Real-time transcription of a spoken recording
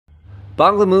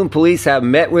Banglamung police have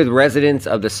met with residents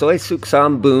of the Soi Suk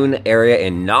Somboon area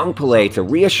in Nong Pillay to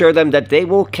reassure them that they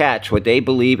will catch what they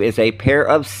believe is a pair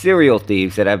of serial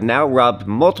thieves that have now robbed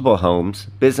multiple homes,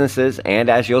 businesses, and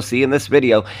as you'll see in this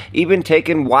video, even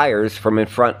taken wires from in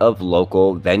front of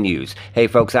local venues. Hey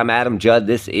folks, I'm Adam Judd.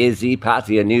 This is the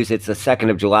Pattaya News. It's the 2nd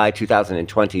of July,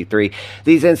 2023.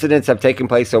 These incidents have taken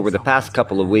place over the past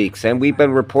couple of weeks, and we've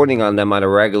been reporting on them on a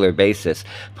regular basis.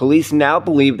 Police now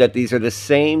believe that these are the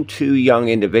same two young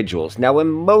individuals. Now, in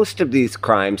most of these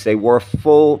crimes, they wore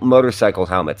full motorcycle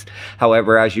helmets.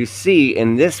 However, as you see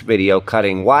in this video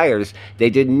cutting wires, they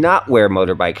did not wear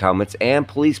motorbike helmets, and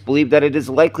police believe that it is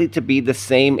likely to be the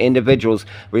same individuals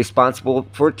responsible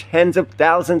for tens of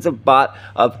thousands of baht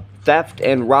of theft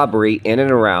and robbery in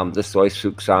and around the Soi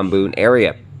Suk Somboon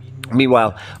area.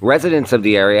 Meanwhile, residents of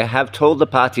the area have told the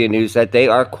Pattaya News that they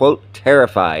are, quote,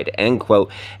 terrified, end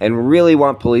quote, and really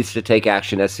want police to take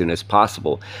action as soon as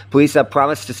possible. Police have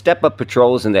promised to step up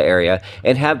patrols in the area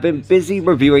and have been busy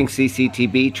reviewing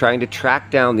CCTV trying to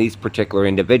track down these particular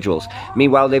individuals.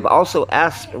 Meanwhile, they've also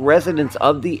asked residents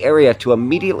of the area to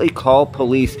immediately call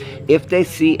police if they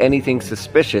see anything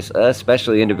suspicious,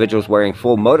 especially individuals wearing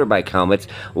full motorbike helmets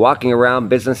walking around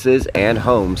businesses and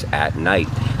homes at night.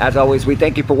 As always, we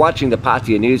thank you for watching the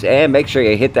Pattaya News, and make sure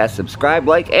you hit that subscribe,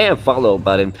 like, and follow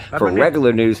button for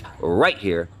regular news right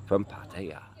here from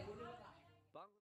Pattaya.